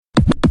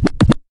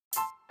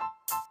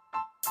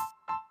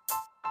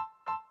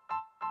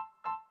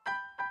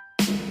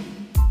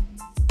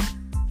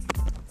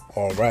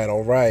All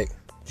right.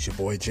 It's your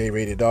boy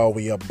Jayratedr.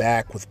 We are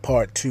back with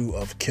part 2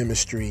 of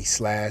Chemistry /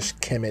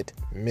 KHEMet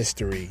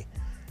Mystery,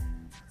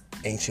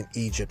 Ancient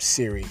Egypt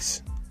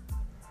series.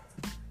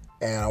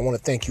 And I want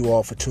to thank you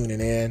all for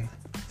tuning in,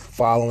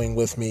 following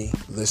with me,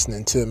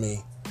 listening to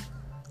me.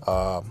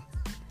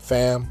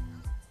 Fam,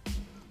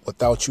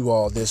 without you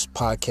all, this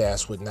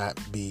podcast would not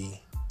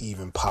be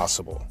even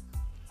possible.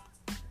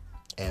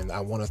 And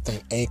I want to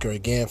thank Anchor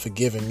again for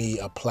giving me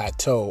a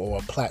plateau or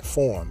a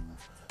platform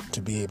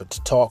to be able to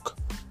talk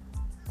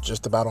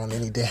just about on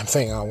any damn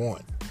thing I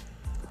want.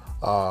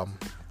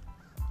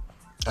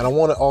 And I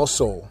want to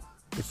also,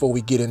 before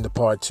we get into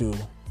part 2,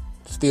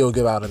 still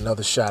give out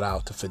another shout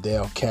out to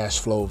Fidel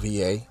Cashflow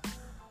VA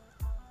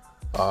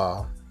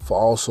for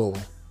also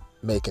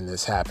making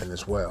this happen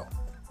as well.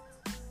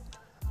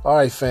 All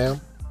right,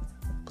 fam.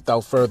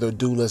 Without further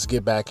ado, let's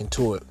get back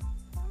into it.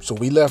 So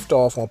we left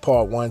off on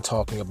part 1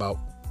 talking about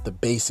the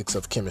basics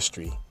of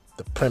chemistry,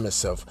 the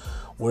premise of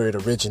where it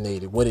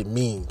originated, what it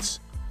means.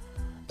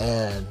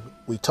 And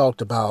we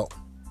talked about,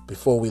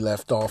 before we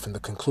left off in the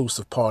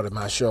conclusive part of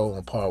my show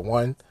on part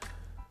 1,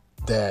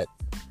 that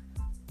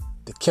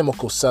the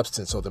chemical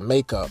substance or the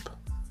makeup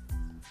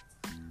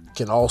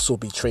can also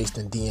be traced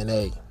in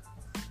DNA.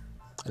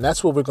 And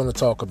that's what we're going to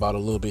talk about a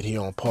little bit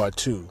here on part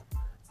 2.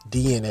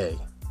 DNA,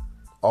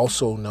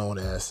 also known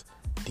as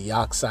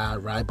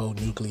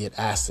deoxyribonucleic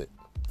acid.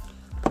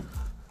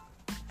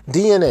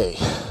 DNA,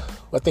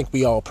 I think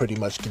we all pretty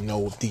much can know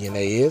what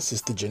DNA is.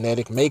 It's the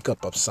genetic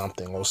makeup of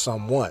something or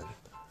someone.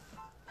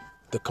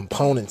 The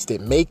components that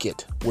make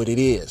it what it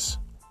is.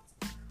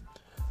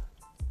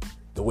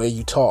 The way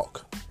you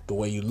talk, the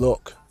way you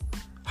look,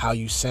 how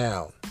you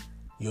sound,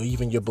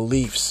 even your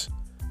beliefs,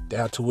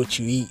 down to what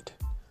you eat,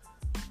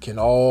 can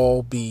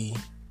all be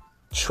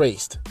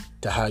traced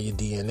to how your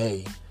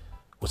DNA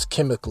was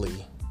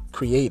chemically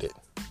created,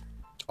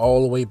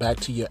 all the way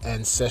back to your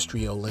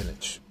ancestral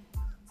lineage.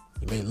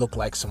 You may look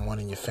like someone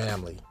in your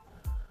family,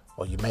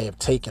 or you may have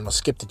taken or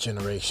skipped a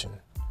generation.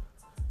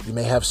 You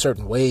may have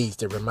certain ways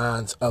that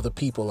reminds other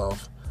people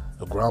of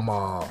a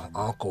grandma,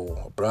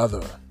 uncle, a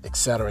brother,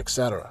 etc.,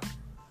 etc.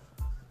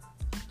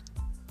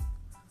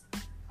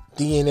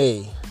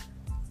 DNA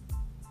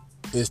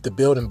is the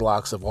building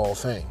blocks of all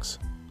things.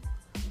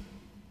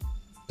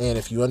 And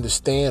if you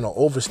understand or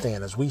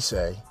overstand, as we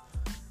say,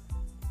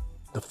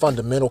 the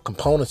fundamental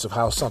components of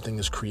how something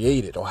is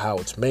created or how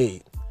it's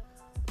made,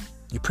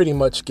 you pretty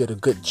much get a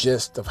good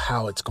gist of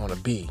how it's going to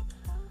be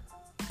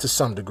to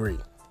some degree.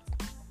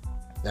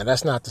 Now,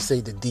 that's not to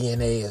say that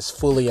DNA is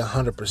fully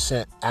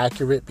 100%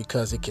 accurate,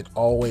 because it can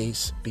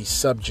always be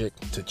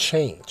subject to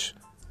change,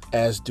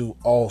 as do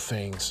all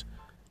things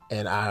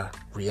in our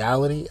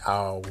reality,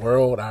 our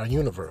world, our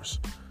universe.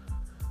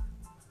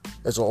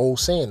 There's an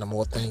old saying, the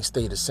more things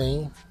stay the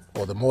same,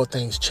 or the more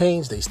things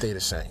change, they stay the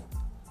same.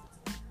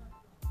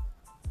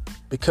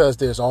 Because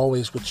there's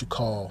always what you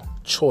call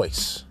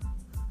choice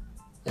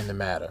in the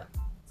matter.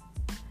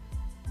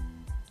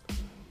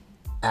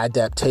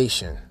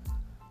 Adaptation,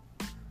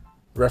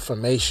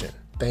 reformation.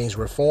 Things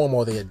reform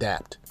or they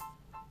adapt.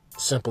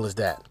 Simple as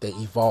that. They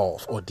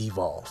evolve or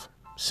devolve.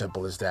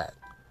 Simple as that.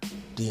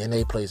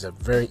 DNA plays a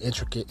very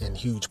intricate and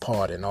huge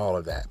part in all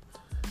of that.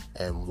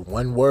 And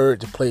one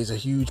word that plays a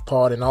huge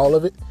part in all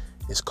of it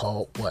is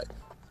called what?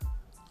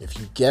 If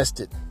you guessed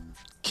it,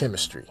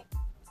 chemistry.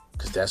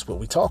 Because that's what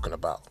we're talking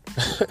about.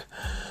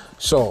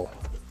 So,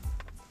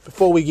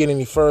 before we get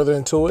any further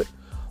into it,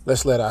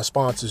 let's let our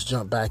sponsors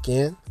jump back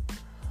in.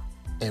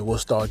 And we'll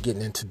start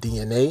getting into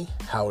DNA,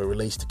 how it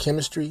relates to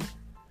chemistry.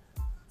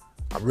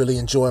 I'm really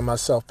enjoying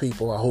myself,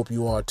 people. I hope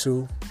you are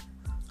too.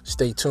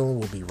 Stay tuned.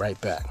 We'll be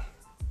right back.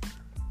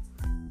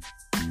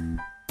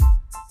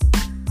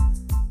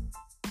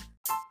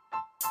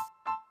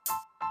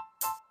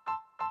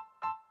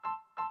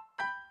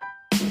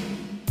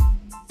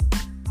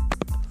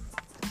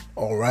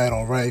 All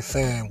right,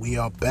 fam. We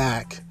are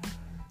back.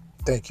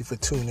 Thank you for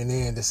tuning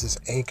in. This is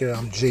Anchor.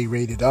 I'm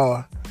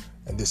Jayratedr.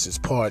 And this is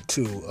part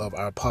 2 of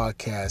our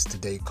podcast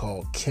today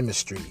called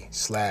Chemistry /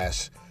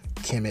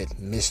 KHEMet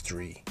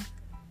Mystery,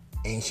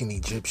 Ancient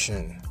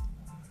Egyptian.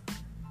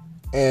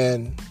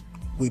 And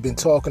we've been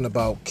talking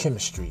about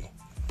chemistry,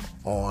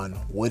 on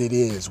what it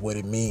is, what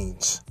it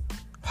means,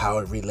 how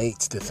it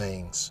relates to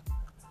things.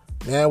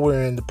 Now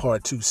we're in the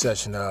part 2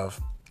 session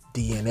of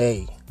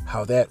DNA,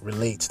 how that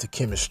relates to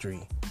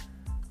chemistry.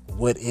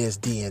 What is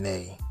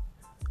DNA?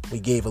 We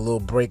gave a little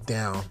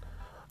breakdown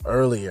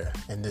earlier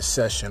in this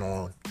session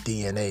on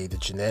DNA, the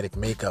genetic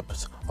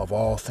makeups of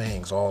all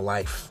things, all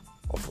life,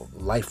 of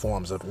life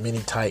forms of many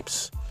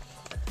types.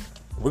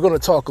 We're going to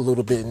talk a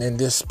little bit in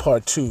this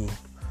part 2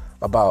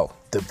 about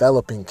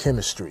developing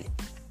chemistry.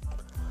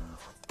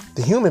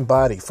 The human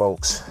body,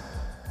 folks,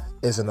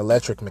 is an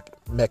electric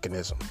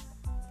mechanism.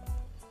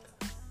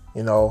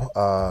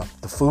 The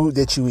food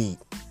that you eat,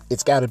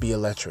 it's got to be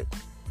electric.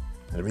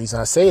 And the reason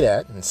I say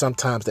that, and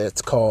sometimes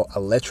that's called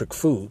electric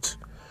foods.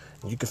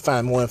 You can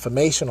find more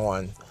information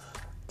on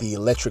the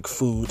electric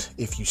food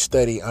if you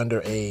study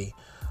under a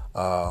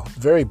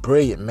Very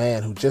brilliant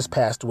man who just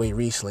passed away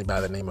recently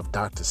by the name of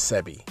Dr.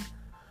 Sebi.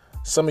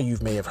 Some of you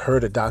may have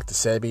heard of Dr.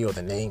 Sebi, or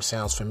the name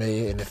sounds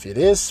familiar, and if it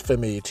is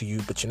familiar to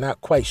you, but you're not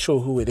quite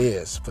sure who it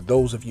is, for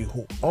those of you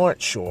who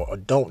aren't sure or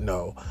don't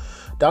know,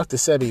 Dr.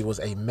 Sebi was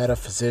a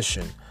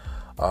metaphysician.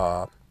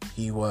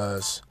 He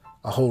was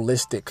a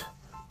holistic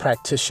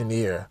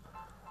practitioner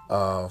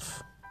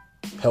of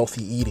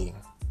healthy eating,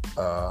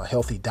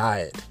 healthy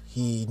diet.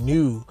 He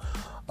knew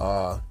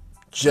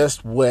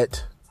just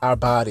what our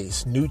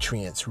body's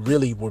nutrients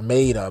really were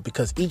made of,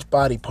 because each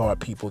body part,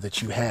 people, that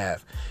you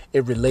have,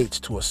 it relates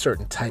to a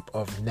certain type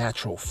of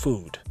natural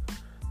food,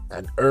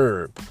 an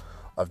herb,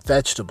 a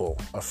vegetable,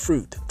 a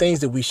fruit, things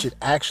that we should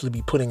actually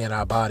be putting in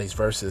our bodies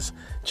versus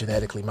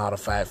genetically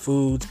modified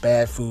foods,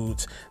 bad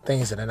foods,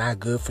 things that are not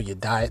good for your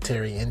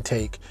dietary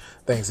intake,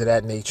 things of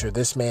that nature.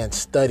 This man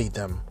studied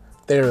them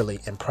thoroughly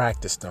and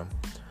practiced them.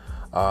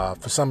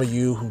 For some of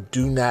you who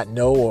do not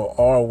know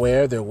or are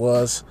aware, there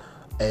was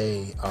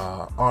a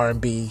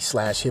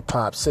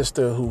R&B/hip-hop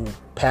sister who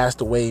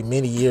passed away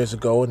many years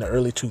ago in the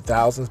early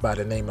 2000s by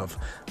the name of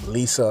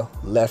Lisa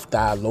Left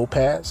Eye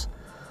Lopez.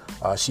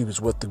 She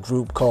was with the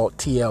group called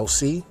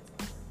TLC.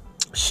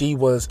 She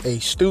was a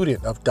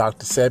student of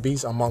Dr.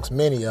 Sebi's, amongst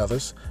many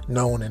others,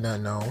 known and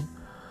unknown.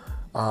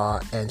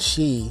 And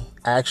she,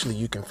 actually,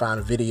 you can find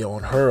a video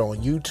on her on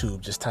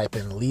YouTube. Just type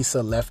in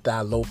Lisa Left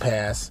Eye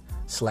Lopez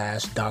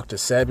 /Dr.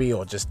 Sebi,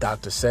 or just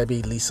Dr.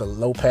 Sebi, Lisa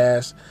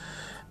Lopez.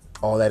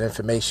 All that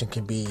information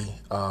can be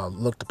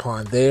looked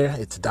upon there.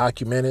 It's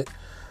documented.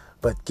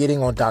 But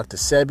getting on Dr.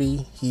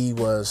 Sebi, he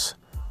was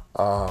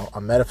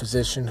a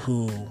metaphysician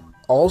who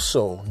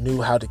also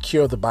knew how to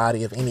cure the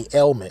body of any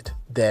ailment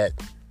that,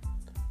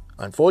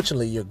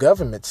 unfortunately, your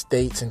government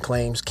states and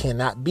claims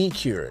cannot be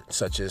cured,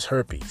 such as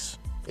herpes,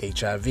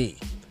 HIV,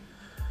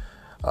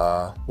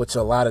 which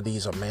a lot of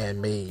these are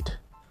man-made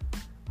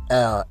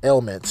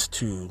ailments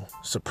to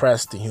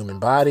suppress the human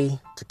body,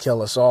 to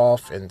kill us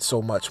off, and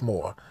so much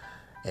more.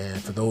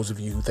 And for those of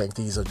you who think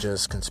these are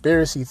just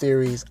conspiracy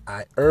theories,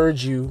 I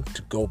urge you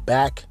to go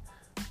back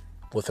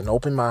with an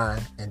open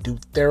mind and do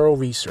thorough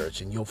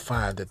research, and you'll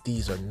find that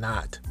these are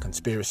not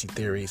conspiracy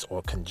theories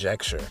or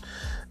conjecture,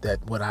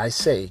 that what I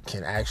say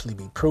can actually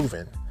be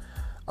proven.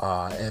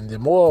 And the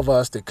more of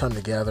us that come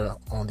together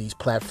on these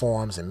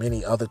platforms and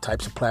many other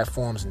types of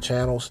platforms and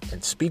channels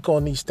and speak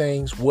on these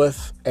things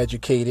with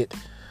educated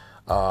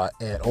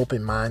and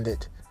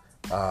open-minded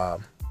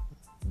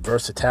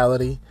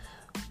versatility,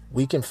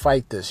 we can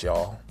fight this,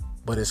 y'all.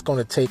 But it's going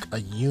to take a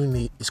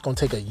unity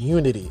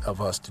of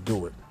us to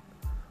do it.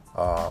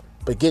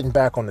 But getting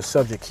back on the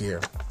subject here,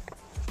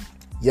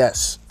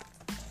 yes,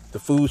 the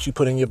foods you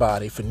put in your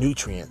body for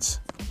nutrients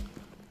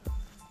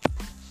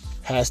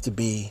has to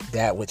be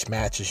that which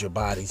matches your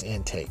body's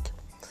intake,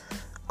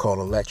 called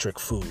electric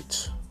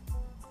foods.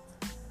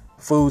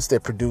 Foods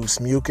that produce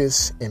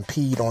mucus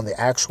impede on the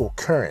actual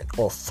current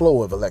or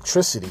flow of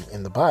electricity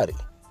in the body.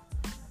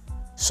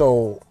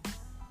 So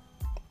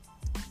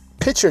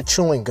picture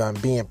chewing gum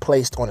being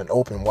placed on an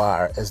open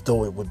wire as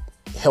though it would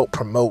help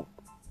promote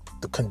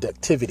the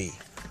conductivity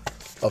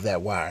of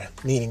that wire,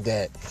 meaning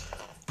that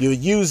you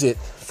use it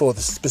for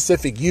the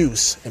specific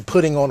use and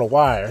putting on a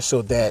wire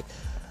so that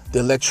the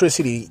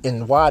electricity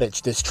in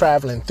wattage that's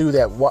traveling through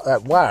that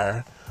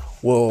wire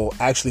will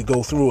actually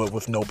go through it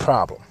with no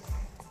problem.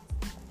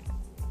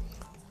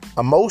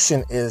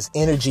 Emotion is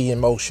energy in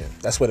motion.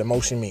 That's what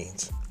emotion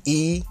means.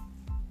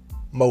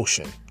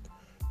 Motion.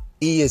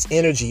 E is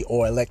energy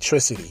or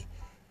electricity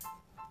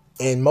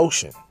in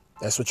motion.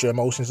 That's what your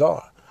emotions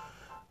are.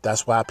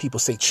 That's why people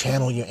say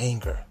channel your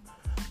anger,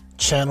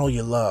 channel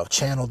your love,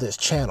 channel this,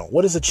 channel.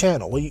 What is a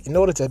channel? Well, in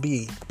order to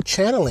be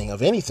channeling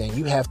of anything,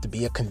 you have to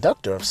be a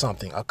conductor of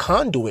something, a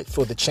conduit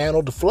for the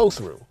channel to flow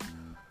through.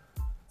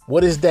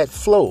 What is that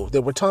flow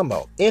that we're talking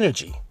about?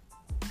 Energy,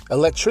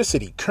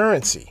 electricity,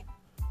 currency.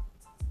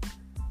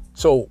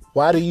 So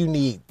why do you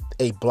need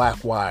a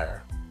black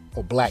wire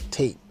or black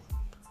tape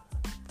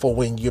for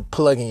when you're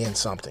plugging in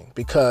something?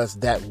 Because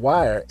that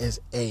wire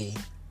is a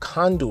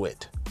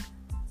conduit.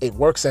 It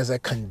works as a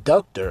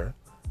conductor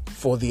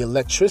for the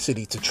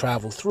electricity to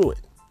travel through it.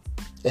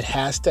 It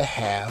has to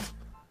have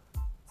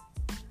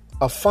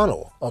a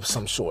funnel of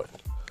some sort.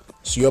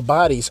 So your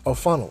bodies are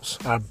funnels.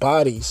 Our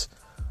bodies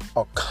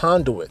are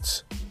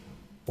conduits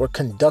or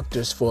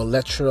conductors for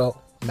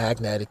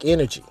electromagnetic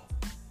energy.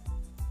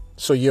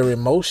 So your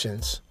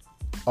emotions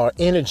are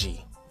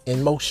energy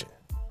in motion.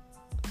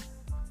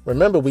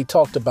 Remember, we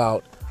talked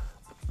about,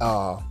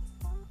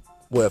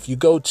 if you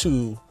go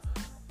to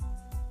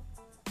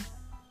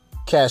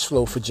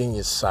Cashflow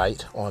Virginia's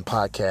site on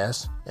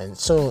podcast, and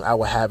soon I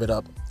will have it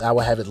up. I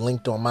will have it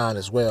linked on mine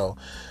as well.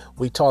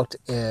 We talked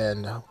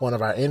in one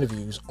of our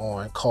interviews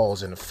on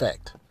cause and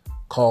effect.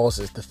 Cause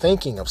is the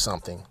thinking of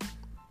something.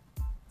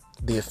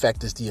 The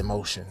effect is the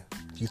emotion.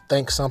 If you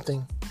think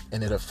something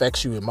and it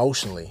affects you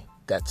emotionally,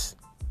 that's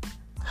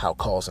how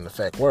cause and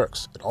effect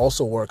works. It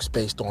also works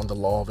based on the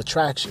law of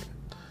attraction.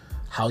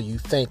 How you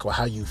think or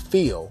how you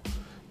feel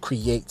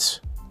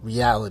creates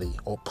reality,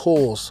 or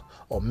pulls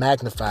or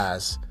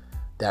magnifies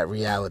that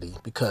reality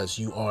because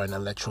you are an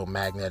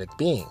electromagnetic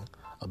being,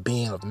 a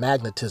being of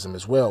magnetism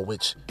as well,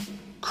 which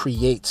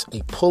creates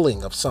a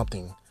pulling of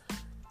something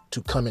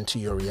to come into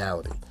your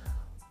reality.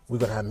 We're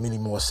going to have many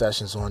more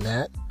sessions on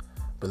that,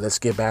 but let's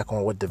get back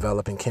on what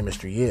developing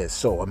chemistry is.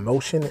 So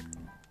emotion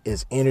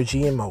is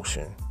energy in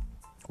motion.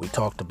 We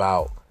talked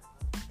about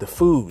the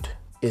food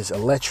is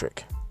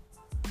electric,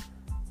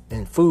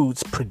 and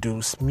foods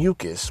produce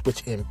mucus,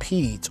 which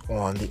impedes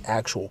on the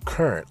actual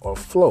current or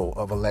flow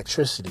of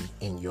electricity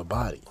in your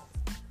body.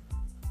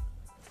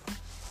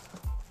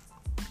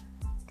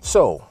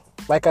 So,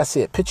 like I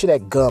said, picture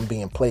that gum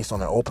being placed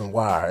on an open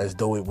wire as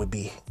though it would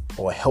be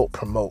or help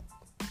promote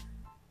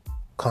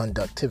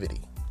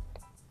conductivity.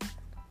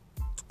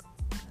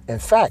 In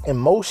fact,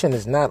 emotion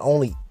is not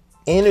only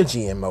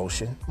energy in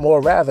motion,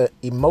 more rather,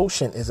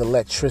 emotion is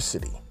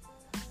electricity.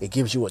 It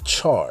gives you a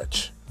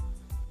charge.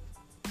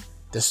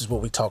 This is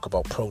what we talk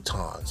about: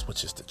 protons,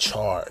 which is the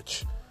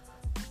charge;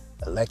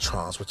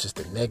 electrons, which is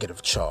the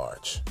negative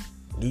charge;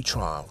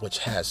 neutron, which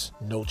has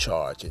no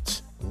charge,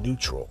 it's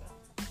neutral.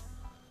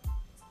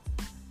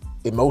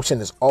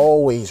 Emotion is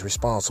always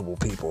responsible,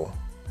 people,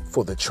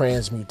 for the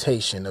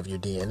transmutation of your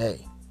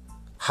DNA.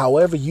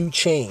 However you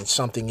change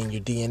something in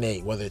your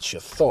DNA, whether it's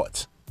your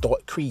thoughts,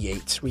 thought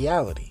creates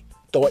reality.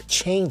 Thought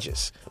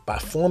changes by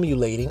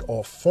formulating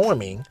or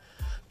forming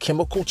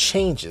chemical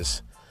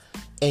changes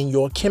in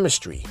your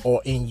chemistry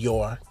or in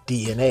your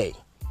DNA.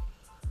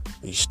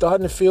 Are you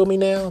starting to feel me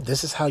now?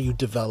 This is how you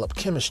develop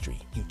chemistry.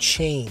 You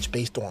change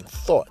based on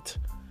thought.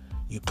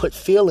 You put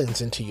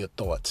feelings into your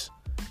thoughts.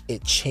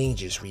 It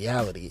changes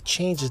reality. It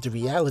changes the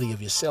reality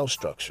of your cell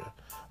structure.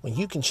 When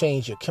you can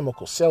change your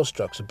chemical cell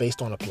structure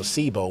based on a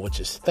placebo, which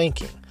is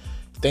thinking,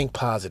 think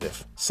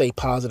positive, say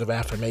positive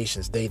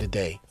affirmations day to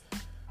day,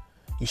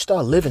 you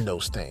start living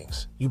those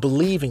things. You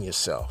believe in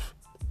yourself.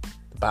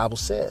 The Bible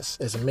says,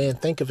 as a man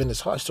thinketh in his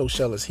heart, so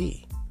shall is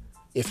he.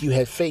 If you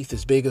had faith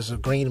as big as a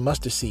grain of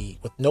mustard seed,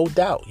 with no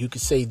doubt, you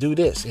could say, do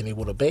this, and it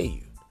will obey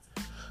you.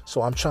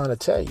 So I'm trying to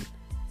tell you,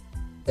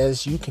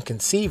 as you can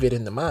conceive it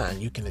in the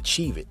mind, you can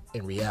achieve it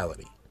in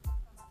reality.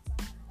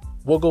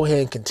 We'll go ahead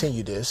and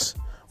continue this.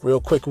 Real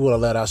quick, we'll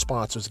let our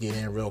sponsors get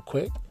in real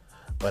quick.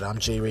 But I'm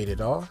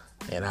Jayratedr,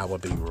 and I will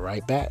be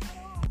right back.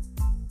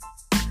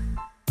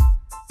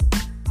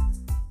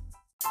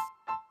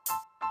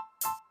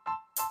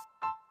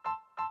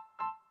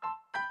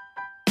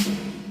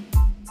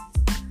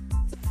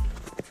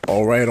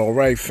 All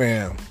right,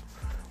 fam.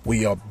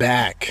 We are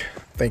back.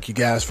 Thank you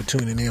guys for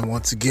tuning in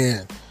once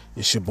again.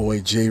 It's your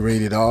boy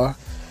Jayratedr,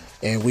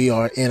 and we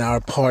are in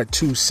our part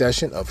 2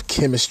 session of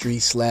chemistry /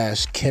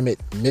 KHEMet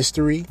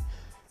Mystery,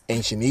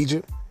 Ancient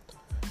Egypt.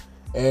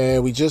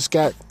 And we just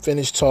got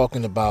finished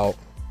talking about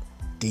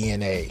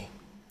DNA.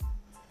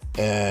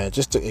 And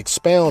just to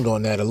expound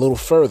on that a little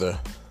further,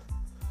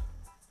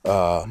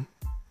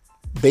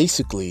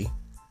 basically,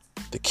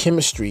 the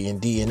chemistry in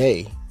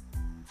DNA,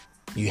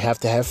 you have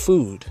to have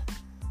food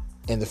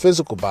in the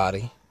physical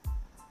body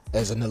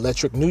as an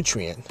electric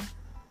nutrient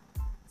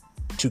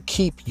to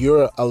keep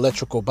your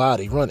electrical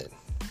body running,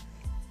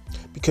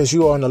 because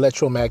you are an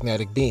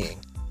electromagnetic being.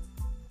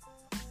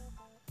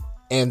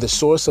 And the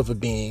source of a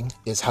being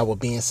is how a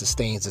being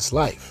sustains its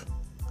life.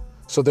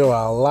 So there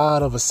are a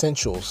lot of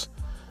essentials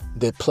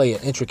that play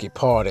an intricate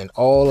part in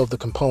all of the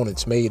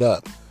components made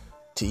up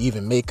to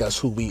even make us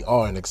who we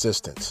are in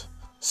existence.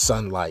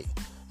 Sunlight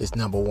is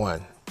number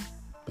one,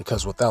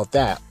 because without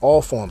that,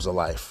 all forms of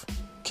life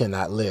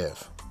cannot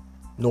live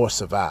nor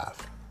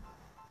survive.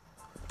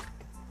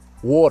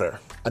 Water,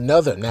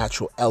 another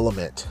natural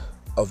element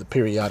of the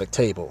periodic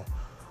table,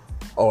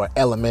 or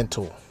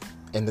elemental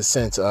in the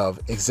sense of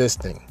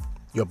existing.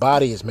 Your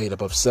body is made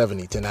up of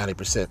 70 to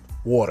 90%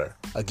 water.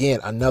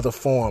 Again, another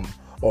form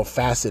or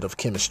facet of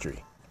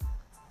chemistry.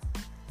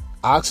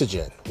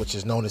 Oxygen, which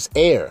is known as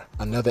air,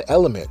 another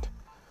element,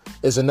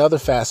 is another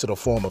facet or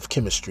form of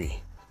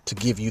chemistry to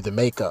give you the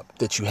makeup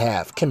that you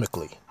have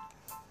chemically.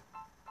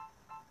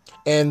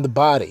 And the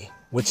body,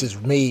 which is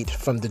made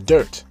from the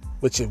dirt,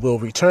 which it will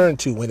return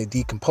to when it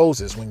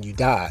decomposes when you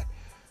die,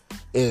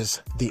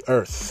 is the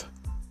earth,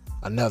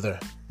 another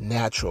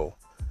natural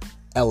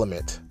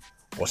element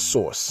or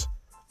source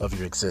of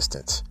your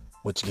existence,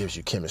 which gives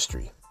you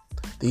chemistry.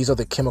 These are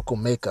the chemical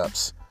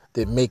makeups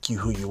that make you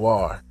who you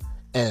are,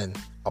 and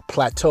a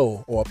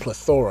plateau or a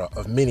plethora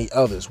of many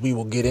others we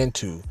will get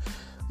into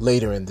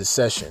later in this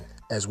session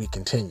as we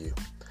continue.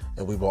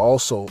 And we will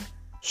also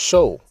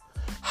show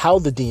how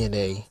the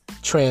DNA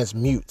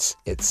transmutes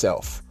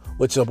itself,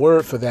 which a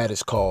word for that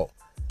is called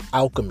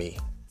alchemy.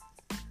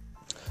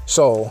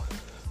 So,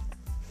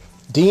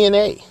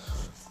 DNA.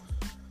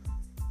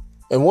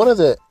 And one of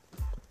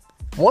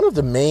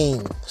the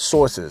main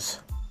sources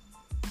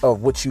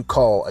of what you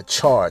call a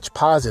charge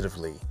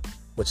positively,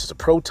 which is a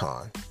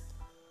proton,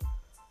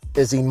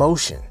 is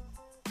emotion.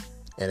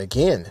 And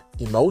again,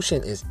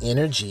 emotion is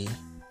energy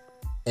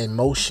in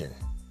motion,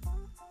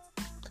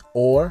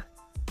 or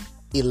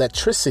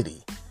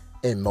electricity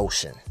in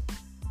motion,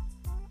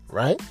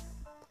 right?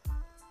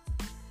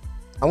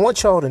 I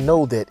want y'all to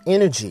know that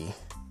energy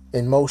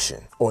in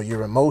motion, or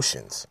your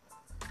emotions.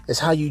 It's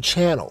how you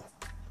channel.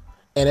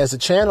 And as a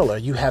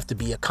channeler, you have to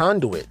be a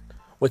conduit,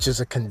 which is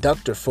a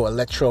conductor for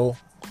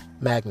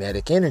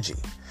electromagnetic energy.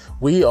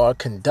 We are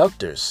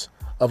conductors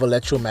of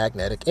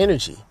electromagnetic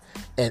energy,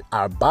 and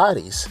our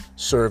bodies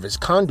serve as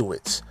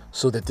conduits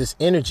so that this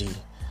energy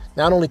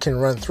not only can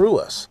run through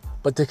us,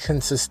 but they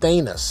can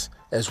sustain us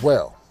as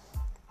well.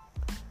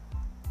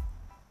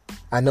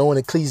 I know in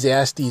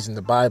Ecclesiastes in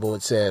the Bible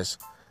it says,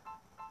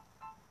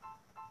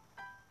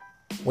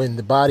 when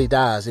the body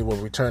dies, it will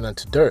return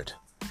unto dirt,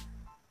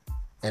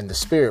 and the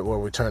spirit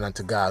will return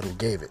unto God who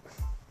gave it.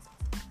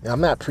 Now,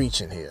 I'm not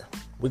preaching here.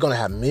 We're going to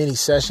have many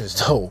sessions,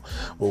 though,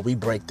 where we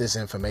break this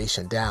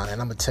information down,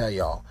 and I'm going to tell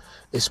y'all,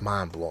 it's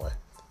mind-blowing.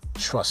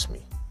 Trust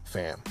me,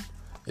 fam.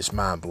 It's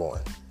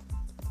mind-blowing.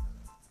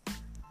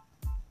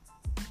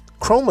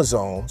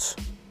 Chromosomes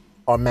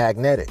are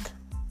magnetic,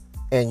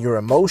 and your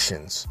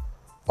emotions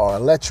are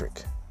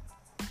electric.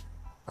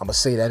 I'm going to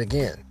say that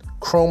again.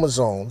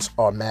 Chromosomes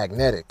are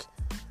magnetic,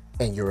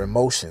 and your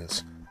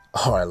emotions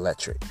are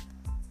electric.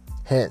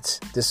 Hence,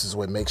 this is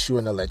what makes you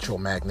an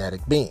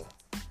electromagnetic being.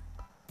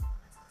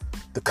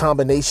 The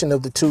combination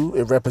of the two,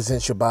 it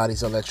represents your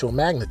body's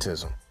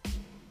electromagnetism.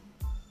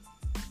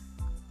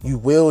 You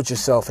willed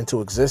yourself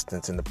into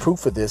existence, and the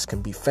proof of this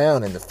can be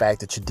found in the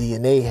fact that your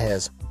DNA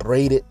has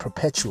braided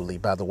perpetually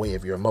by the way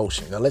of your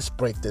emotion. Now, let's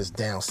break this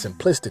down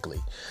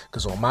simplistically,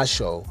 because on my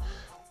show,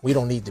 we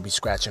don't need to be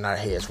scratching our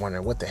heads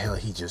wondering what the hell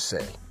he just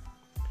said.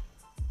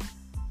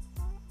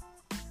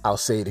 I'll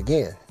say it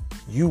again.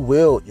 You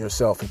willed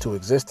yourself into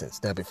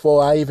existence. Now,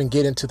 before I even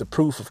get into the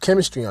proof of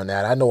chemistry on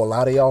that, I know a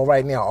lot of y'all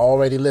right now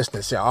already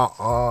listening say,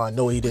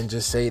 no, he didn't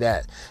just say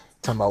that.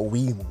 Talking about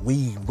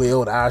we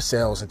willed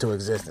ourselves into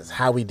existence.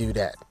 How we do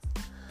that?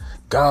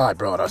 God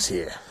brought us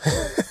here.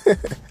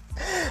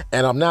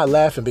 And I'm not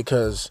laughing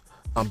because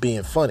I'm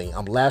being funny.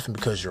 I'm laughing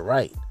because you're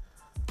right.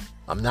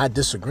 I'm not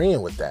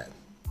disagreeing with that.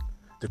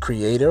 The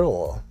creator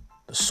or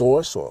the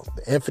source or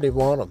the infinite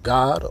one or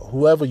God or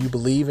whoever you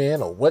believe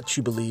in or what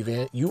you believe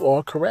in, you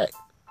are correct.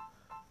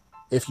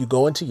 If you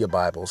go into your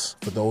Bibles,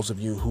 for those of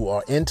you who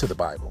are into the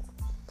Bible,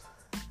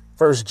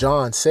 1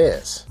 John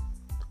says,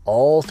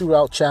 all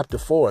throughout chapter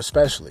 4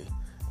 especially,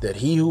 that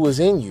he who is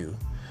in you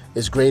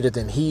is greater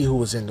than he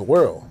who is in the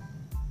world.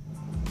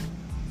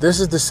 This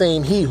is the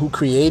same he who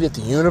created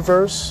the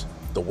universe,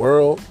 the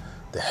world,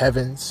 the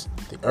heavens,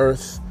 the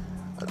earth,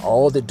 and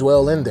all that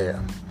dwell in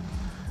there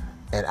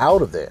and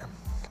out of there.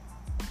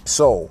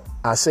 So,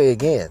 I say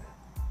again,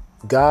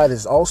 God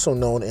is also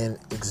known in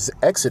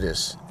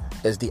Exodus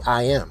as the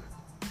I Am.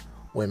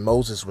 When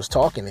Moses was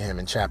talking to him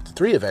in chapter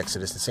 3 of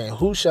Exodus and saying,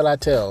 who shall I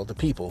tell the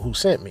people who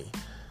sent me?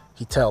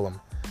 He tell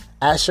them,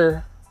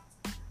 Asher.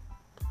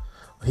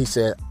 He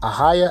said,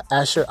 Ahia,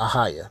 Asher,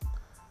 Ahia.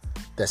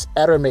 That's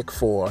Aramaic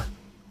for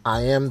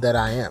I am that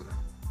I am.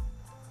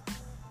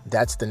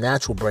 That's the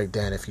natural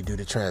breakdown if you do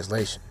the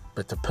translation.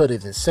 But to put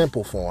it in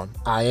simple form,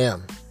 I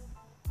am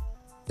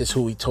is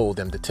who he told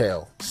them to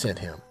tell, sent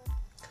him.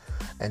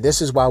 And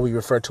this is why we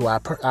refer to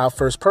our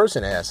first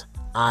person as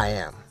I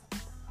am.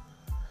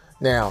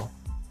 Now,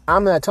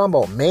 I'm not talking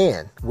about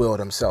man willed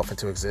himself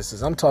into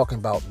existence. I'm talking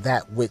about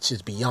that which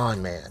is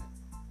beyond man.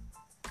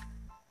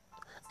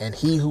 And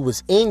he who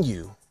was in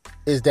you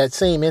is that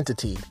same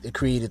entity that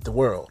created the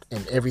world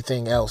and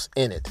everything else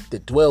in it,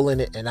 that dwell in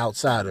it and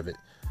outside of it,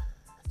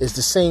 is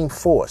the same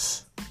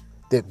force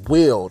that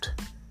willed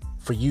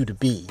for you to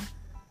be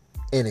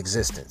in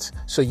existence.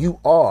 So you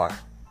are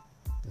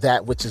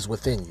that which is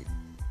within you.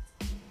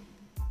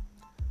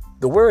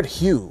 The word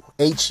Hu,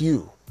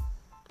 H-U,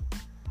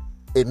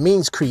 it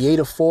means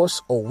creative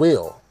force or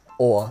will,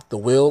 or the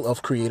will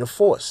of creative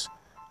force.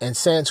 In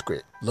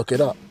Sanskrit, look it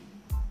up.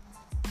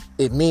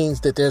 It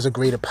means that there's a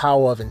greater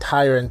power of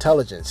entire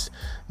intelligence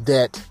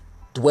that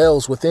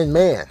dwells within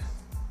man,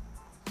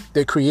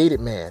 that created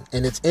man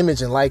in its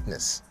image and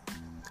likeness,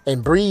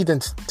 and breathed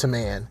into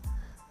man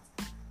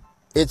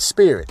its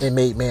spirit and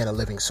made man a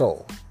living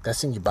soul.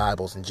 That's in your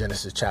Bibles in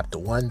Genesis chapter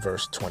 1,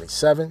 verse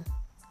 27.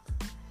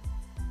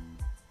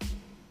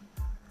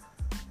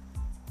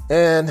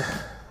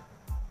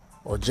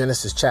 Or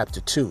Genesis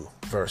chapter 2,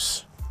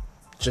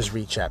 just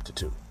read chapter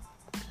 2.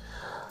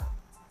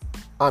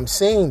 I'm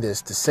saying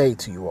this to say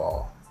to you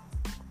all,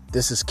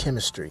 this is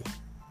chemistry.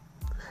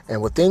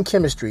 And within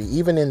chemistry,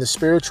 even in the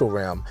spiritual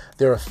realm,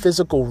 there are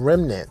physical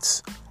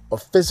remnants or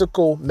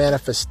physical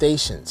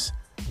manifestations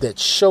that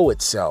show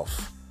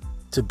itself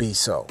to be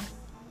so.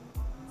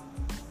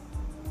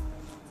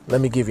 Let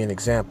me give you an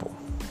example.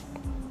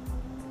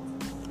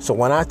 So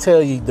when I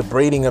tell you the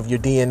braiding of your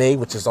DNA,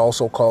 which is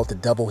also called the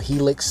double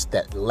helix,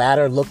 that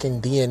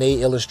ladder-looking DNA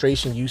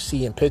illustration you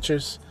see in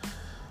pictures,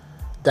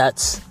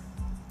 that's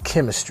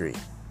chemistry.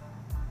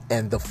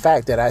 And the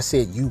fact that I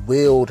said you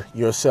willed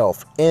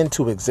yourself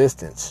into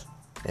existence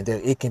and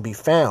that it can be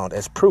found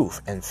as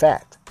proof and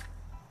fact,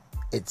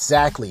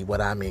 exactly what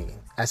I mean.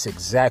 That's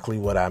exactly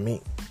what I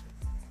mean.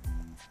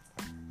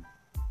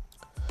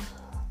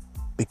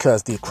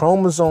 Because the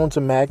chromosomes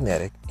are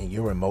magnetic and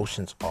your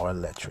emotions are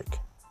electric.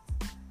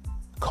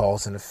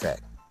 Cause and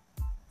effect.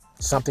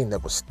 Something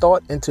that was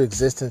thought into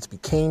existence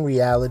became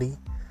reality,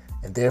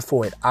 and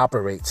therefore it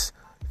operates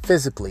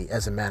physically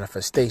as a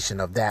manifestation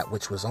of that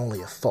which was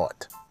only a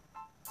thought.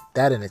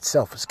 That in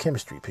itself is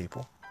chemistry,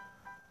 people.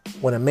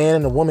 When a man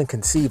and a woman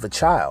conceive a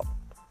child,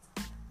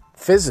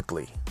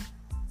 physically,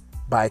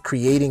 by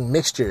creating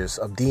mixtures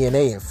of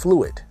DNA and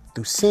fluid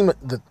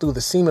through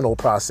the seminal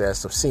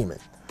process of semen,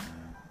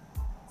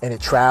 and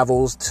it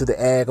travels to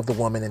the egg of the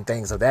woman and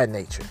things of that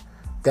nature.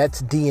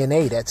 That's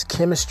DNA, that's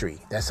chemistry,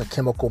 that's a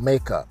chemical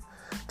makeup.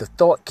 The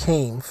thought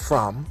came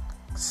from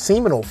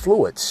seminal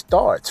fluid,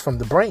 starts from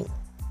the brain.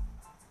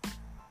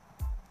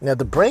 Now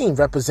the brain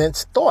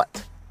represents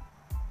thought.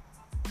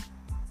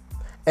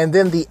 And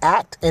then the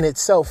act in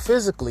itself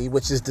physically,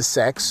 which is the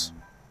sex,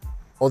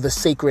 or the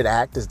sacred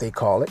act as they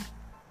call it,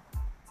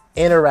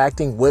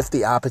 interacting with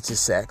the opposite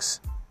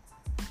sex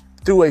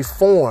through a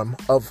form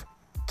of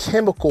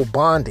chemical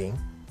bonding,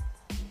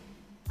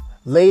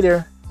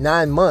 later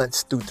 9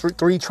 months through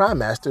three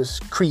trimesters,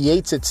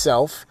 creates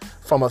itself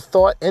from a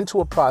thought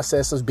into a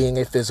process of being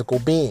a physical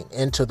being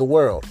into the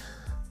world.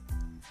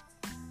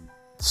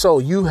 So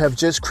you have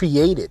just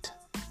created,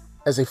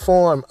 as a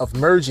form of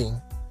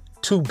merging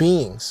two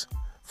beings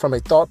from a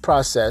thought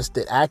process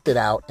that acted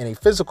out in a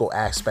physical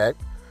aspect,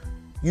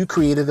 you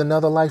created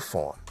another life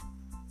form.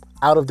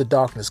 Out of the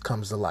darkness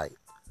comes the light.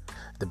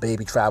 The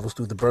baby travels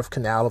through the birth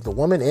canal of the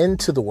woman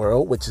into the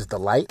world, which is the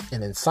light.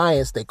 And in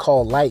science, they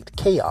call light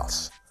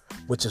chaos,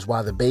 which is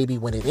why the baby,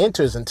 when it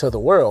enters into the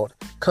world,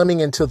 coming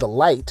into the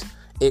light,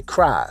 it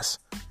cries.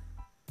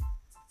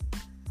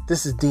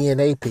 This is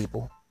DNA,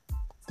 people.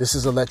 This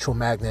is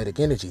electromagnetic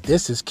energy.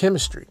 This is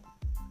chemistry.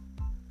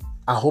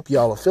 I hope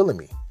y'all are feeling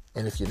me.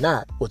 And if you're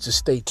not, well, just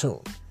stay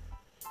tuned.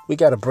 We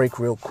got a break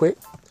real quick.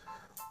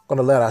 I'm going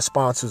to let our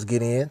sponsors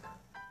get in.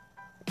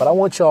 But I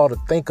want y'all to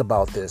think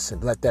about this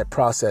and let that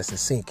process and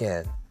sink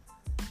in.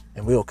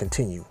 And we'll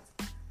continue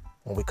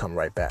when we come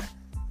right back.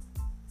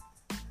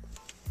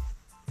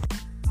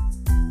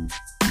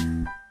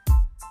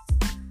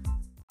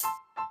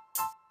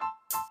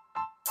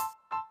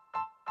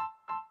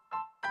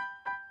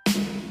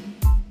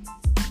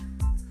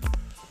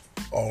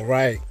 All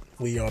right,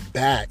 we are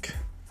back.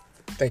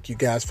 Thank you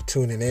guys for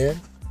tuning in.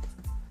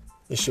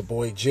 It's your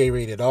boy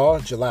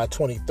Jayratedr, July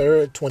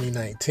 23rd,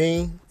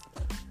 2019.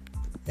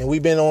 And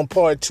we've been on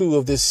part 2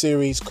 of this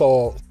series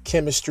called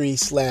Chemistry /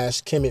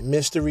 KHEMet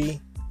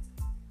Mystery,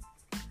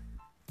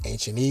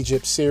 Ancient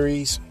Egypt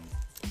series.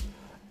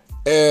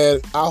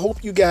 And I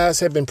hope you guys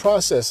have been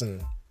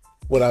processing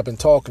what I've been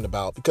talking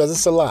about, because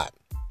it's a lot.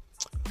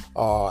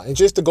 And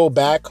just to go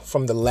back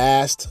from the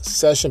last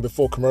session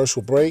before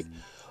commercial break,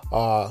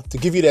 to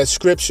give you that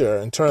scripture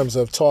in terms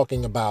of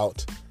talking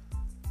about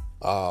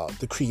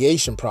the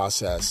creation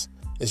process,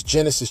 is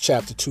Genesis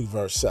chapter 2,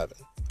 verse 7.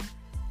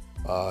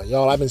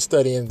 Y'all, I've been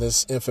studying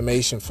this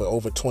information for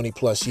over 20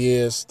 plus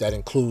years. That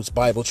includes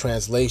Bible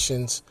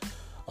translations,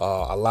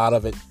 a lot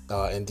of it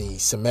in the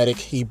Semitic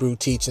Hebrew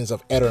teachings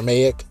of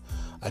Aramaic.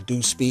 I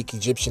do speak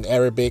Egyptian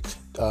Arabic,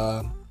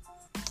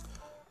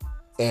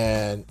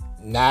 and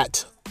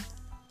not,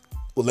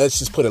 well, let's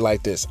just put it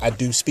like this. I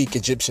do speak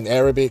Egyptian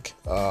Arabic.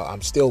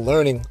 I'm still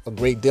learning a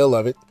great deal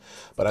of it,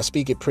 but I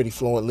speak it pretty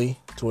fluently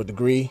to a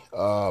degree.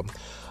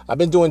 I've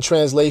been doing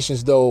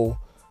translations, though,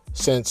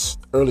 since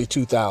early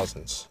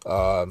 2000s,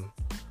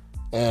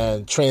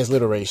 and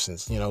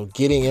transliterations,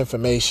 getting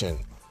information.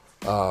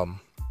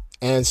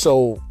 And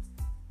so,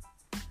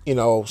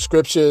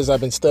 scriptures,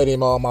 I've been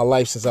studying all my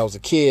life since I was a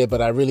kid,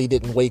 but I really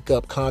didn't wake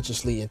up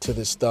consciously into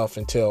this stuff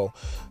until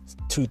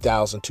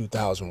 2000,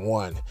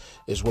 2001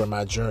 is where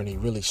my journey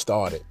really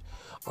started.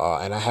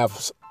 And I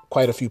have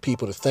quite a few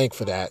people to thank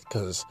for that,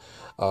 because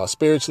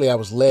spiritually I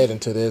was led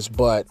into this,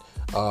 but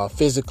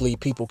physically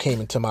people came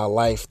into my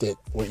life that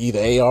were either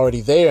A,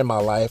 already there in my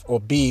life, or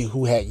B,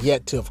 who had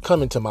yet to have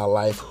come into my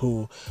life,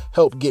 who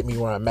helped get me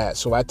where I'm at.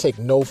 So I take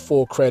no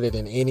full credit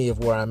in any of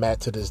where I'm at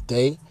to this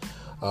day,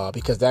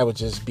 because that would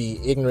just be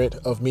ignorant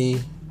of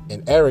me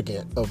and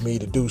arrogant of me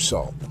to do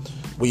so.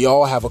 We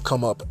all have a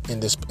come up in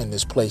this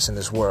place, in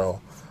this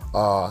world.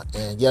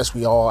 And yes,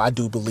 we all, I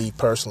do believe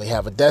personally,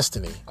 have a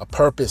destiny, a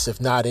purpose,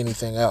 if not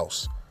anything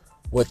else.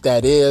 What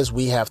that is,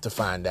 we have to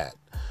find that.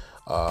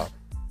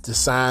 The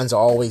signs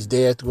are always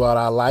there throughout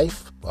our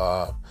life.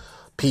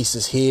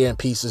 Pieces here and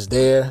pieces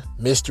there,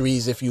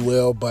 mysteries, if you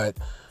will, but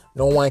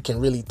no one can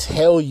really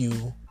tell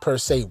you per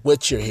se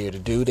what you're here to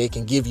do. They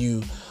can give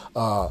you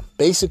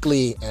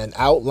basically an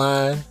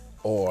outline,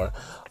 or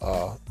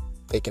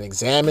they can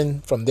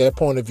examine from their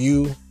point of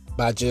view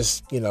by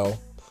just,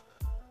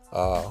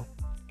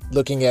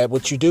 looking at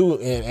what you do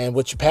and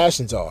what your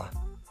passions are.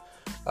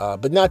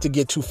 But not to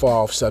get too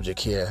far off subject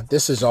here.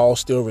 This is all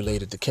still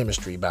related to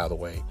chemistry, by the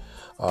way.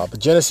 But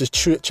Genesis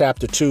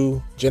chapter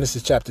 2,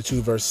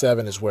 verse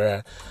 7 is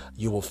where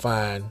you will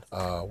find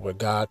where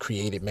God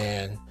created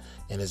man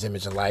in his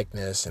image and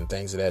likeness and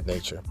things of that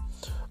nature.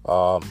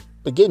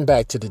 But getting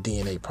back to the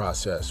DNA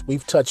process,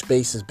 we've touched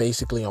bases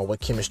basically on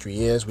what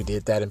chemistry is. We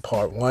did that in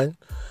part 1.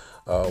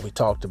 We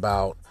talked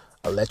about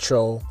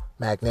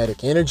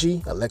electromagnetic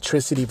energy,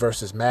 electricity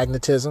versus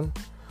magnetism.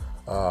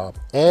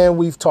 And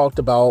we've talked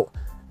about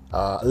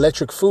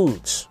electric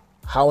foods,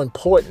 how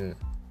important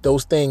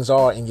those things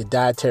are in your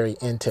dietary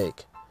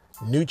intake,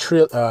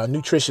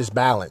 nutritious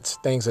balance,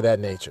 things of that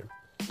nature.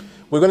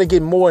 We're going to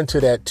get more into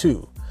that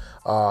too.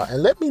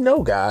 And let me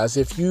know, guys,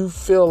 if you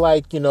feel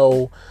like,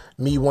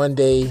 me one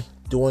day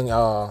doing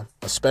a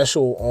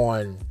special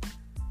on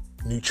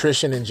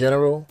nutrition in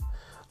general,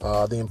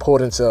 the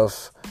importance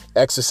of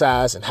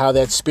exercise and how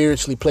that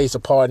spiritually plays a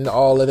part in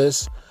all of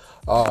this.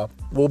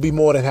 We'll be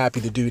more than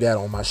happy to do that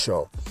on my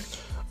show.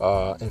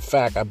 In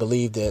fact, I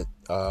believe that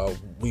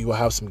we will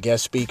have some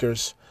guest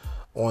speakers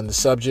on the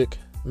subject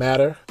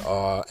matter.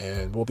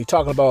 And we'll be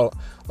talking about,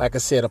 like I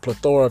said, a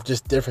plethora of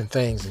just different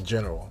things in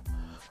general.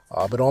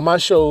 But on my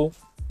show,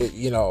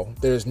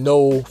 there's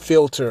no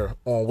filter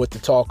on what to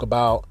talk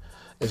about,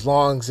 as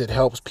long as it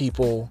helps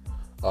people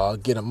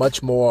get a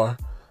much more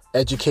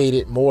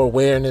educated, more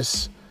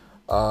awareness,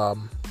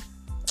 and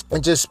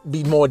just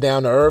be more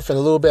down to earth and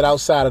a little bit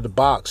outside of the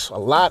box, a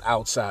lot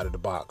outside of the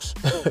box.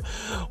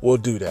 We'll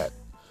do that.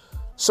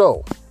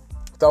 So,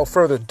 without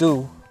further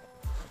ado,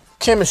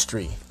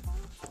 chemistry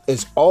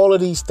is all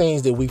of these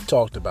things that we've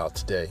talked about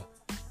today.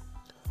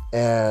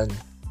 And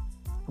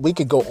we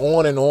could go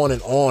on and on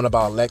and on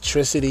about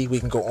electricity. We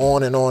can go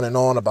on and on and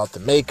on about the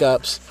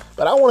makeups.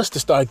 But I want us to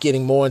start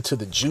getting more into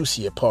the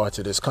juicier parts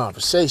of this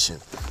conversation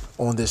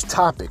on this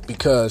topic,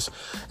 because,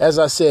 as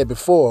I said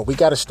before, we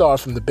got to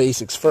start from the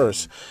basics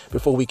first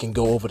before we can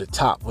go over the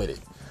top with it.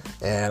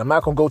 And I'm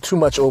not going to go too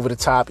much over the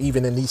top,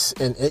 even in these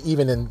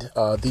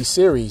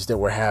series that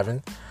we're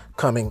having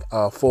coming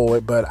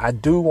forward. But I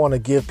do want to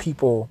give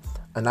people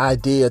an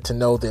idea to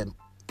know that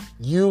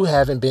you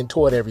haven't been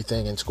taught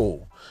everything in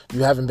school.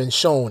 You haven't been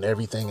shown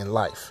everything in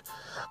life.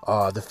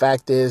 The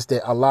fact is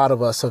that a lot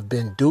of us have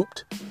been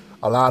duped.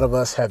 A lot of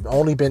us have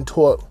only been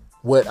taught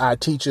what our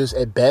teachers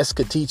at best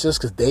could teach us,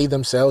 because they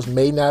themselves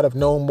may not have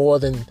known more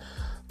than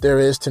there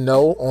is to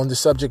know on the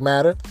subject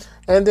matter.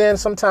 And then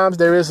sometimes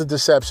there is a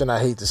deception, I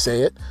hate to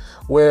say it,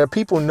 where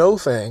people know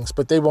things,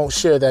 but they won't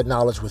share that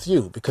knowledge with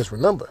you. Because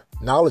remember,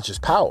 knowledge is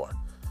power.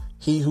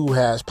 He who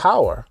has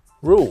power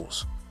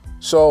rules.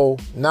 So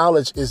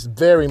knowledge is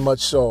very much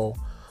so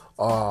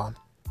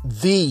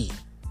the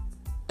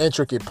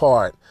intricate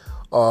part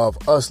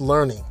of us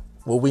learning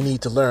what we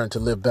need to learn to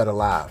live better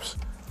lives.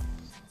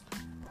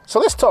 So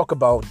let's talk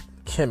about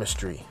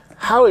chemistry,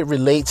 how it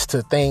relates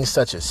to things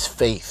such as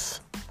faith,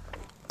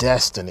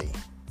 destiny,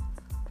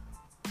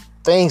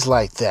 things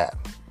like that.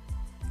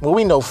 Well,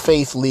 we know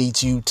faith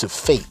leads you to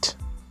fate.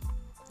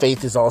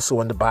 Faith is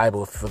also in the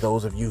Bible. For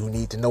those of you who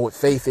need to know what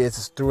faith is,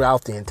 it's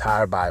throughout the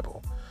entire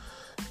Bible.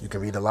 You can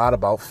read a lot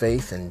about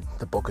faith in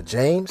the book of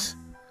James.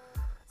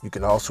 You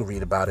can also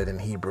read about it in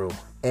Hebrew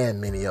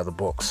and many other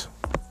books.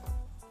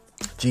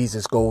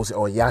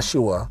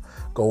 Yeshua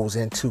goes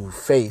into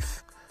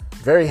faith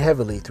very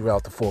heavily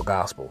throughout the four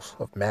Gospels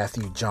of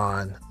Matthew,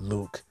 John,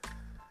 Luke,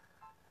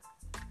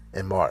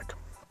 and Mark.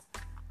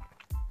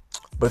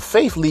 But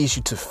faith leads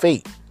you to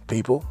fate,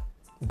 people.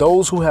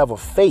 Those who have a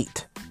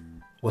fate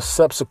will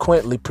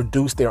subsequently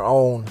produce their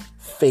own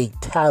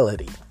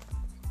fatality.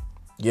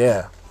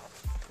 Yeah,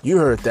 you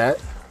heard that.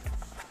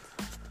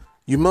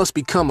 You must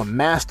become a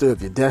master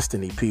of your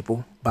destiny,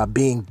 people, by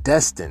being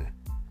destined.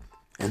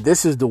 And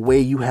this is the way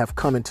you have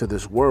come into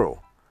this world.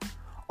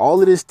 All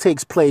of this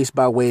takes place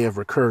by way of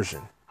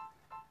recursion.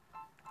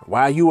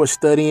 While you are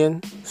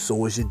studying,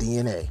 so is your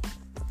DNA.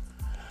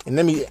 And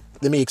let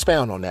me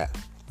expound on that.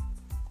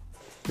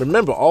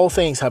 Remember, all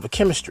things have a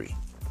chemistry,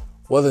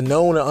 whether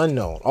known or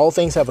unknown. All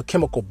things have a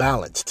chemical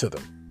balance to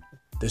them.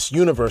 This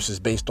universe is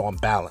based on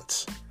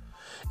balance.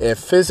 If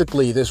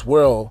physically this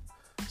world's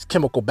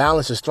chemical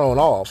balance is thrown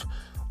off,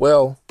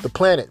 well, the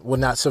planet will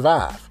not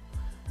survive.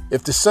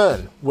 If the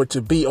sun were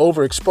to be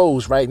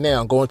overexposed right now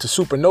and go into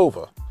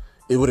supernova,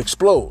 it would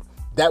explode.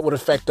 That would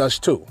affect us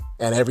too,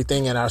 and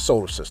everything in our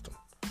solar system.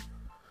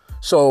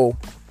 So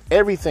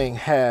everything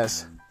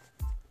has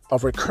a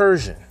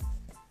recursion.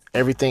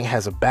 Everything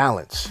has a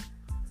balance.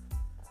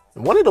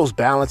 And one of those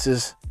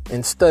balances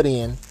in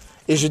studying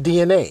is your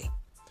DNA.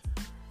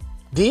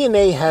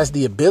 DNA has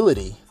the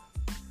ability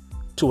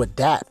to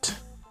adapt,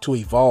 to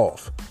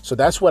evolve. So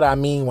that's what I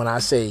mean when I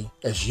say,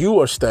 as you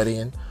are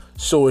studying,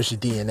 so is your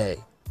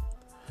DNA.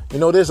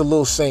 There's a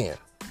little saying,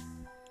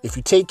 if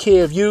you take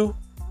care of you,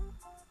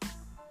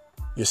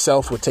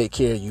 yourself will take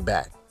care of you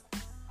back.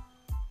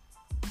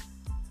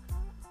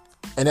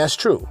 And that's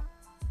true.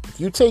 If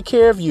you take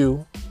care of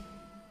you,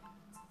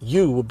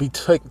 you will be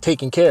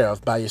taken care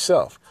of by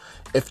yourself.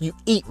 If you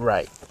eat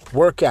right,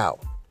 work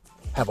out,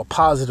 have a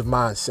positive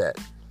mindset,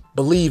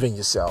 believe in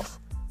yourself,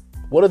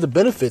 what are the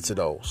benefits of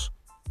those?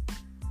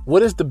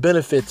 What is the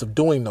benefits of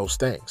doing those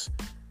things?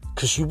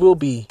 Because you will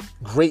be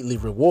greatly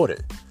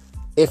rewarded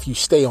if you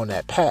stay on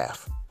that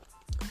path.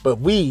 But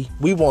we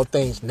want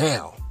things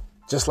now,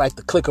 just like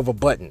the click of a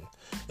button.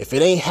 If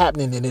it ain't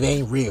happening, then it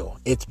ain't real.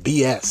 It's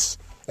BS.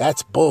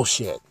 That's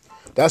bullshit.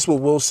 That's what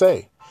we'll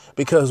say,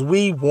 because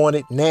we want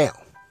it now.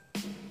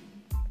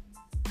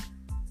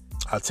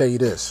 I'll tell you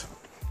this.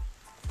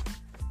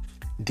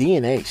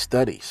 DNA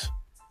studies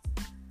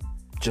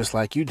just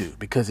like you do,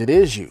 because it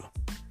is you.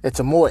 It's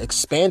a more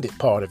expanded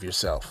part of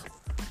yourself.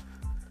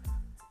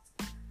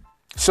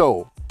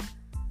 So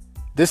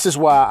this is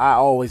why I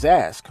always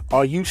ask,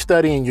 are you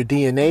studying your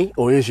DNA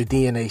or is your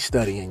DNA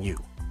studying you?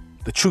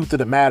 The truth of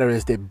the matter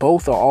is that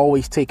both are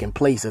always taking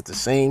place at the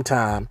same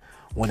time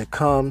when it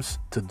comes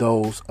to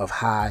those of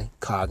high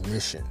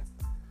cognition,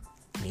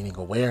 meaning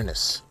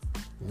awareness,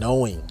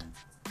 knowing.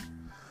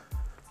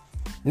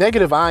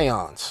 Negative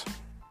ions,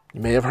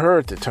 you may have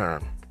heard the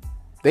term.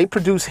 They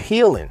produce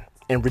healing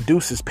and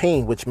reduces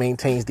pain, which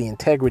maintains the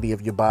integrity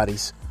of your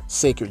body's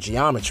sacred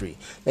geometry.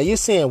 Now you're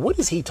saying, what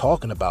is he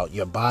talking about,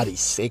 your body's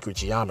sacred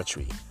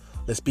geometry?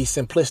 Let's be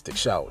simplistic,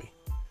 shall we?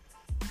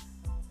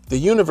 The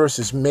universe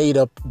is made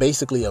up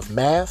basically of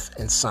math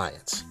and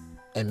science.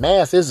 And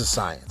math is a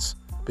science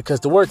because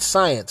the word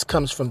science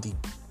comes from the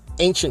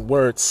ancient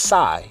word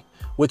psi,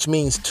 which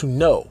means to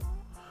know.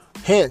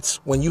 Hence,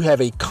 when you have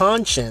a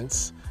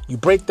conscience, you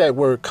break that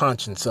word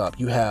conscience up.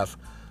 You have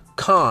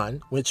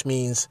con, which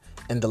means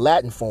in the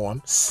Latin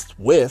form,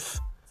 with,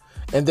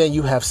 and then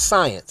you have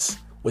science,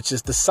 which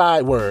is the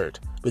side word,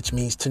 which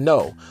means to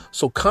know.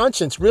 So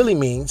conscience really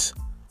means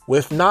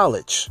with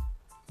knowledge.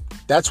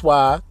 That's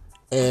why,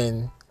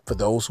 and for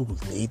those who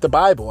need the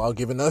Bible, I'll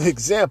give another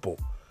example.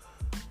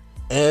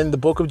 In the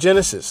book of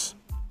Genesis,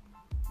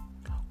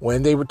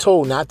 when they were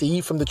told not to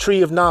eat from the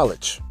tree of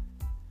knowledge,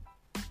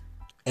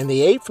 and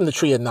they ate from the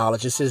tree of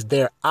knowledge, it says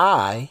their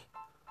eye,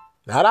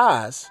 not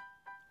eyes,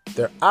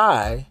 their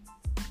eye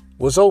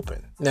was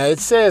open. Now it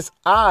says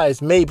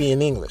eyes maybe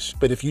in English,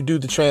 but if you do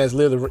the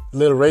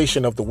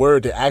transliteration of the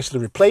word that actually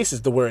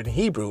replaces the word in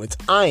Hebrew, it's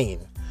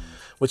ayin,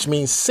 which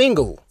means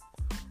single,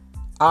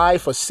 eye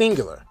for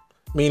singular,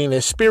 meaning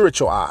their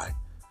spiritual eye,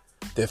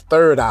 their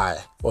third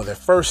eye or their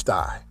first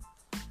eye.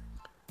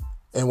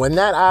 And when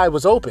that eye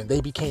was open,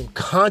 they became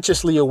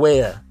consciously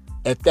aware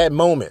at that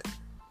moment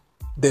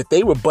that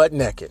they were butt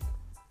naked.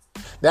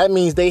 That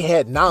means they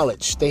had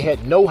knowledge, they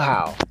had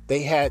know-how,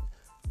 they had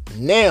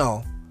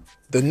now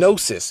the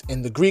gnosis,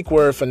 and the Greek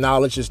word for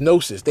knowledge is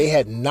gnosis. They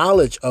had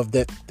knowledge of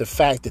the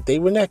fact that they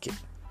were naked.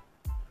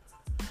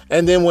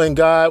 And then when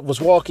God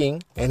was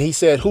walking and he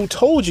said, who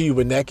told you you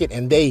were naked?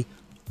 And they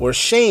were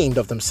ashamed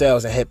of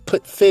themselves and had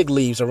put fig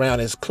leaves around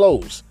his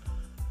clothes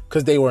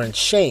because they were in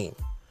shame.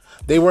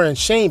 They were in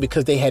shame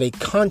because they had a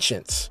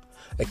conscience.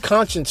 A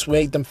conscience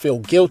made them feel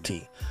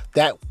guilty.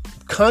 That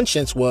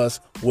conscience was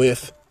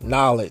with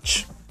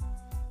knowledge.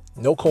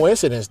 No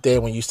coincidence there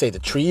when you say the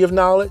tree of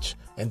knowledge,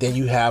 and then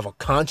you have a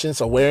conscience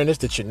awareness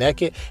that you're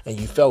naked and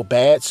you felt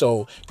bad.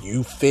 So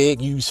you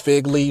use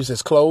fig leaves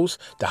as clothes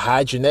to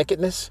hide your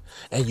nakedness,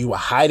 and you were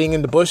hiding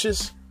in the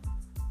bushes.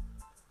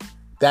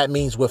 That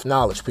means with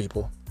knowledge,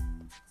 people.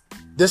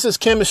 This is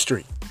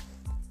chemistry.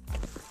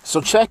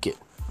 So check it.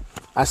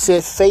 I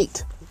said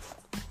fate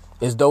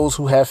is those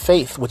who have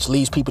faith, which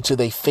leads people to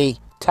their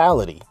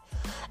fatality.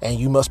 And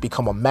you must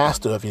become a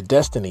master of your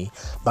destiny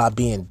by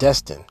being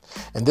destined.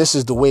 And this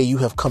is the way you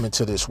have come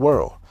into this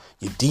world.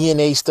 Your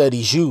DNA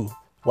studies you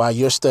while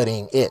you're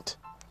studying it.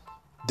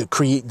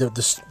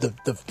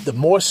 The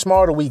more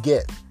smarter we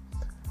get,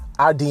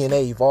 our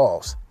DNA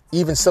evolves,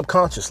 even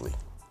subconsciously.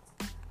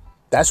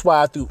 That's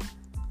why through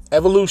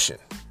evolution,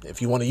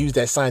 if you want to use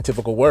that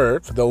scientific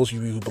word, for those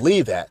of you who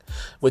believe that,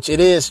 which it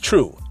is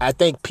true. I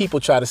think people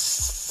try to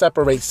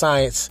separate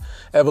science,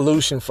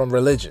 evolution from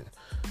religion.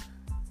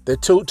 They're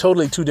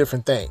totally two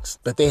different things,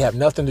 but they have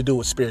nothing to do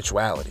with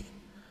spirituality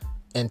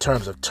in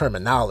terms of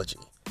terminology.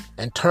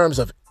 In terms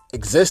of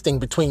existing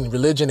between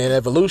religion and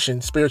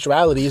evolution,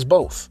 spirituality is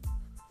both.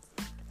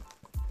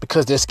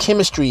 Because there's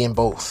chemistry in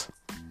both.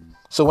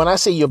 So when I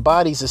say your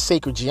body's a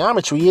sacred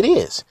geometry, it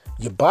is.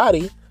 Your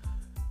body,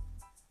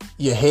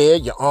 your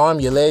head, your arm,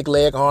 your leg,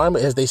 arm,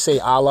 as they say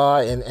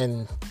Allah,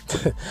 and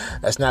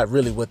that's not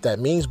really what that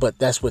means, but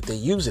that's what they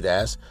use it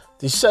as.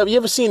 Have you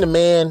ever seen a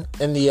man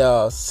in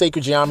the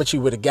sacred geometry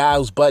with a guy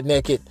who's butt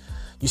naked?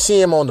 You see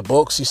him on the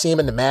books, you see him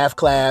in the math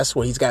class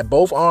where he's got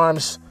both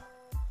arms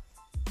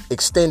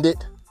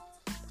extended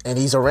and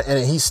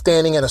he's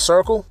standing in a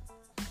circle.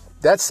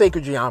 That's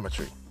sacred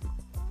geometry.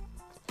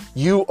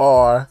 You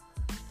are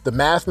the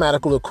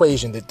mathematical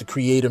equation that the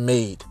Creator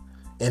made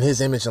in his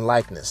image and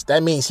likeness.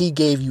 That means he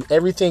gave you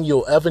everything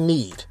you'll ever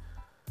need.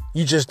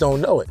 You just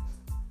don't know it.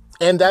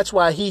 And that's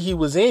why he who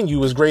was in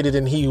you is greater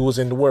than he who was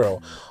in the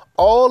world.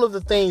 All of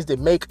the things that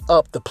make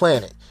up the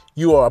planet,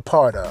 you are a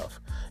part of.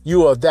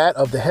 You are that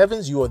of the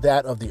heavens. You are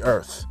that of the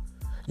earth.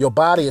 Your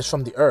body is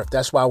from the earth.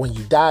 That's why when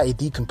you die, it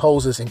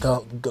decomposes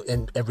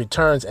and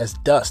returns as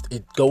dust.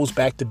 It goes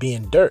back to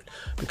being dirt.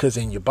 Because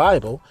in your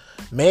Bible,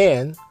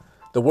 man,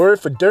 the word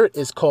for dirt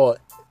is called,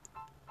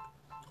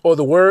 or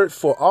the word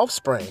for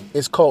offspring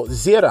is called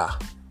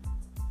zera.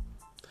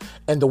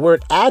 And the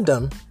word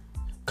Adam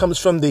comes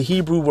from the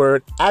Hebrew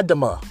word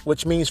Adamah,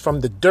 which means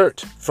from the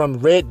dirt, from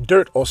red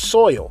dirt or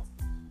soil.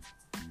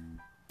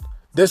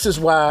 This is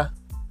why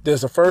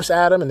there's a first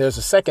Adam and there's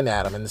a second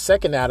Adam. And the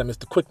second Adam is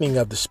the quickening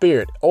of the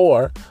spirit,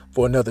 or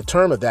for another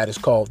term of that is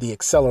called the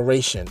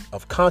acceleration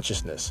of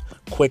consciousness.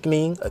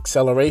 Quickening,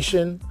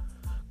 acceleration,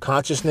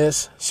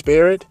 consciousness,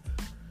 spirit.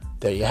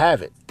 There you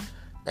have it.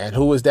 And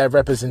who is that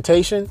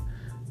representation?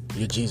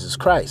 You're Jesus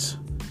Christ.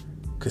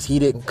 Because he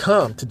didn't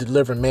come to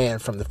deliver man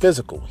from the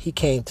physical. He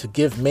came to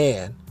give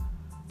man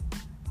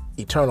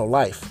eternal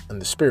life in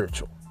the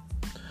spiritual.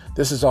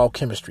 This is all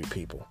chemistry,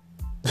 people.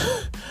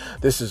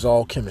 This is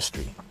all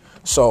chemistry.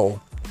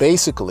 So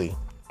basically,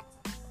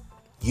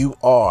 you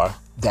are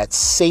that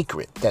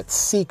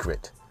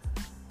secret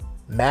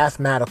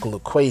mathematical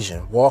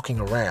equation walking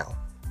around.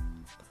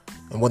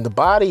 And when the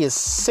body is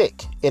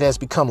sick, it has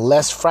become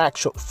less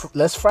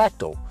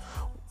fractal,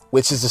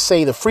 which is to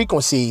say the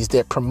frequencies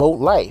that promote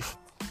life,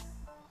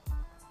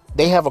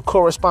 they have a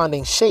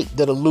corresponding shape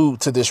that allude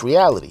to this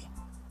reality.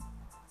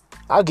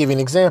 I'll give you an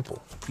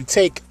example. You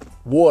take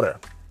water,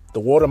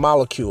 the water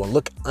molecule, and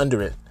look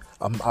under it,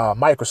 a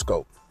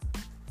microscope.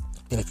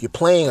 And if you're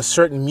playing a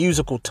certain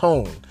musical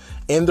tone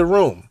in the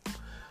room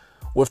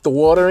with the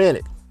water in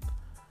it,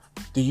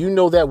 do you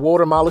know that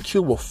water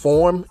molecule will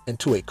form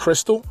into a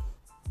crystal?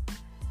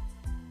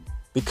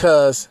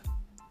 Because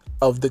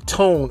of the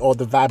tone or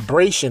the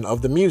vibration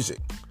of the music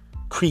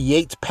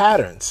creates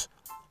patterns.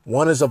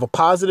 One is of a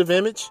positive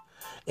image.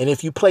 And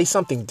if you play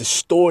something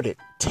distorted,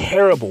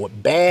 terrible,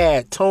 with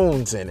bad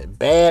tones in it,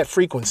 bad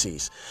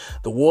frequencies,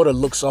 the water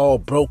looks all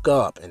broke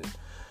up and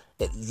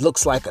it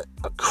looks like a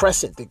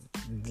crescent that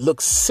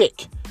looks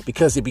sick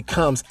because it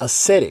becomes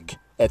acidic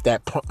at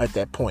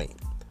that point.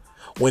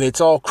 When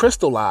it's all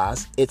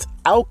crystallized, it's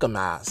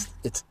alchemized.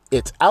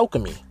 It's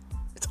alchemy.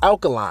 It's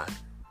alkaline.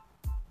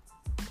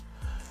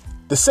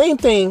 The same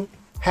thing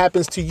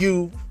happens to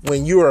you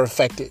when you are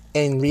affected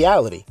in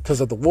reality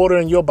because of the water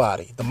in your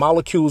body, the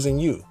molecules in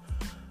you,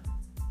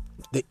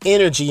 the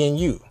energy in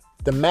you,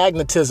 the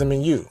magnetism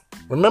in you.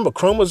 Remember,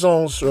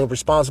 chromosomes are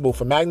responsible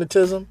for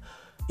magnetism.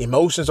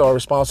 Emotions are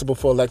responsible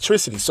for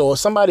electricity. So if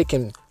somebody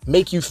can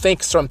make you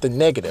think something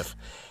negative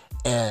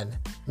and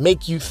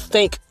make you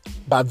think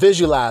by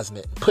visualizing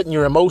it, putting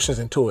your emotions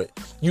into it,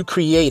 you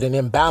create an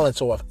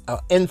imbalance or an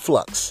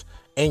influx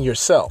in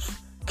yourself,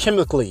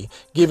 chemically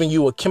giving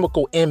you a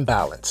chemical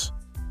imbalance.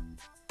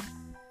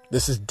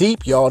 This is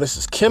deep, y'all. This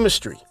is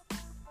chemistry.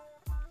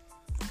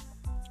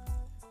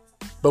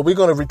 But we're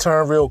going to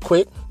return real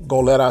quick.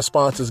 Going to let our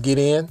sponsors get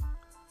in.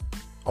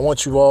 I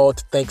want you all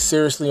to think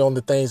seriously on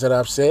the things that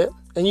I've said.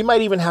 And you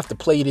might even have to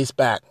play this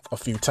back a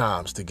few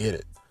times to get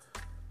it.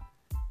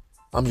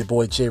 I'm your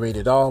boy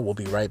Jayratedr. We'll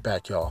be right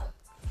back, y'all.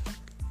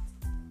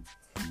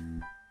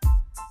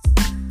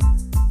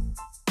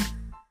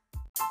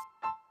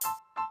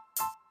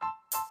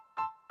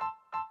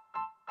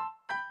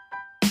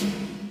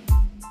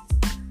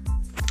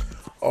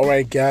 All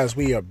right, guys,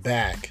 we are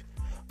back.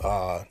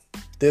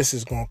 This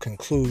is going to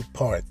conclude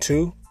part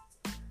 2.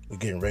 We're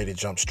getting ready to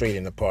jump straight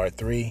into part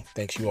 3.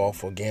 Thanks you all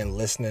for again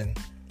listening.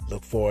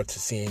 Look forward to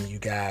seeing you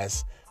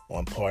guys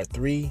on part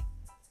 3.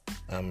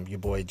 I'm your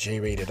boy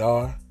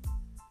Jayratedr.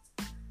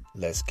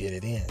 Let's get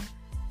it in.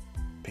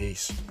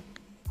 Peace.